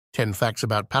10 facts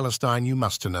about Palestine you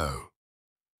must know.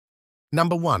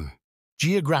 Number 1.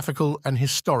 Geographical and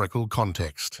historical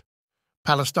context.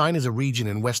 Palestine is a region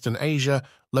in Western Asia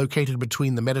located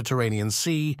between the Mediterranean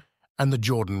Sea and the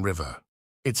Jordan River.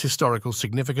 Its historical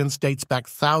significance dates back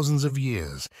thousands of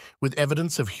years, with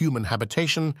evidence of human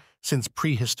habitation since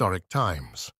prehistoric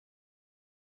times.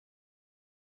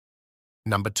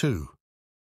 Number 2.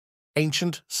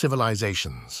 Ancient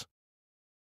civilizations.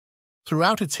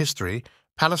 Throughout its history,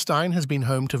 Palestine has been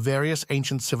home to various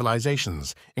ancient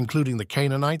civilizations, including the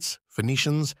Canaanites,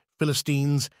 Phoenicians,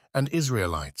 Philistines, and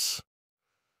Israelites.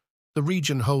 The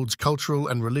region holds cultural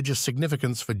and religious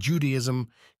significance for Judaism,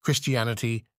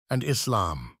 Christianity, and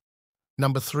Islam.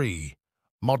 Number 3.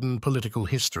 Modern political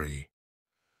history.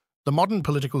 The modern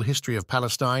political history of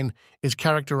Palestine is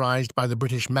characterized by the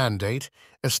British Mandate,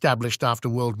 established after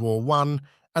World War I,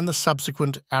 and the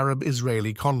subsequent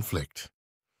Arab-Israeli conflict.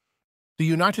 The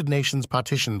United Nations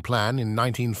Partition Plan in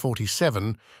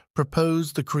 1947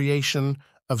 proposed the creation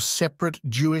of separate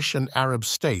Jewish and Arab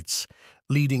states,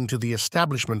 leading to the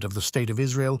establishment of the State of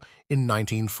Israel in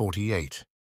 1948.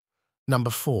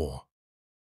 Number 4.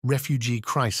 Refugee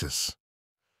crisis.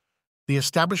 The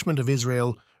establishment of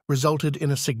Israel resulted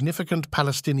in a significant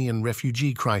Palestinian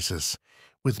refugee crisis,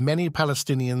 with many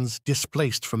Palestinians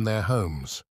displaced from their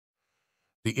homes.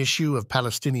 The issue of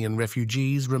Palestinian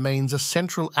refugees remains a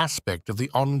central aspect of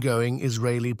the ongoing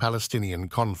Israeli-Palestinian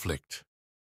conflict.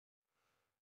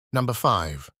 Number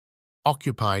 5.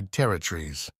 Occupied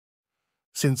territories.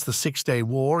 Since the Six-Day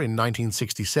War in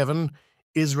 1967,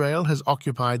 Israel has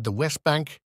occupied the West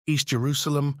Bank, East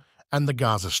Jerusalem, and the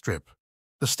Gaza Strip.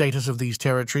 The status of these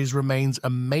territories remains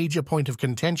a major point of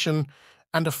contention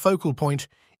and a focal point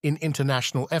in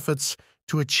international efforts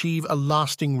to achieve a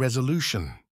lasting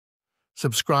resolution.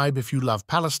 Subscribe if you love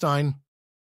Palestine.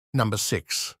 Number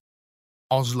 6.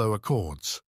 Oslo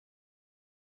Accords.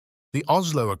 The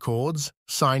Oslo Accords,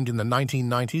 signed in the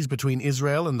 1990s between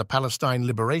Israel and the Palestine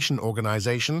Liberation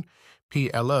Organization,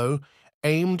 PLO,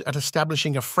 aimed at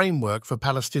establishing a framework for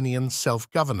Palestinian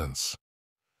self-governance.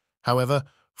 However,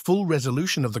 full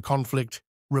resolution of the conflict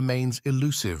remains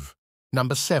elusive.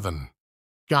 Number 7.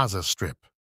 Gaza Strip.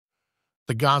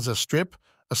 The Gaza Strip,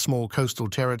 a small coastal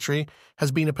territory,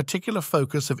 has been a particular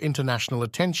focus of international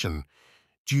attention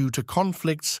due to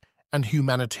conflicts and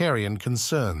humanitarian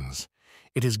concerns.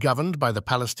 It is governed by the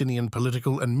Palestinian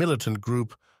political and militant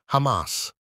group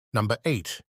Hamas. Number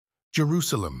 8.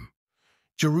 Jerusalem.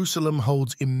 Jerusalem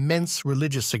holds immense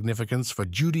religious significance for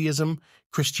Judaism,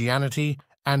 Christianity,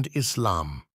 and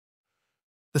Islam.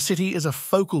 The city is a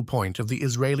focal point of the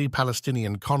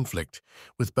Israeli-Palestinian conflict,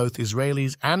 with both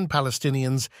Israelis and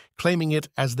Palestinians claiming it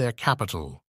as their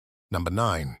capital. Number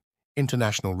 9.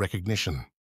 International recognition.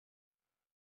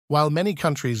 While many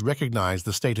countries recognize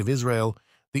the State of Israel,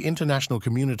 the international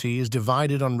community is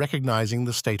divided on recognizing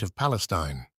the State of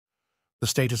Palestine. The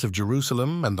status of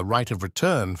Jerusalem and the right of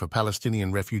return for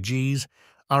Palestinian refugees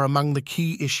are among the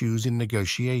key issues in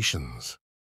negotiations.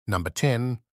 Number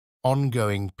 10.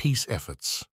 Ongoing peace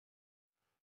efforts.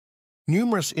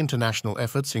 Numerous international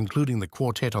efforts, including the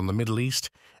Quartet on the Middle East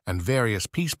and various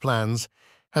peace plans,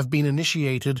 have been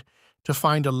initiated to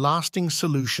find a lasting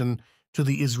solution to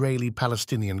the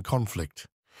Israeli-Palestinian conflict.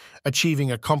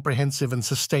 Achieving a comprehensive and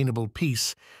sustainable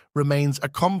peace remains a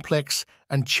complex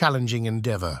and challenging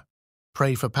endeavor.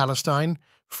 Pray for Palestine,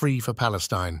 free for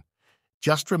Palestine.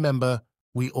 Just remember,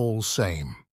 we all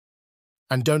same.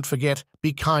 And don't forget,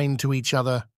 be kind to each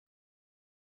other.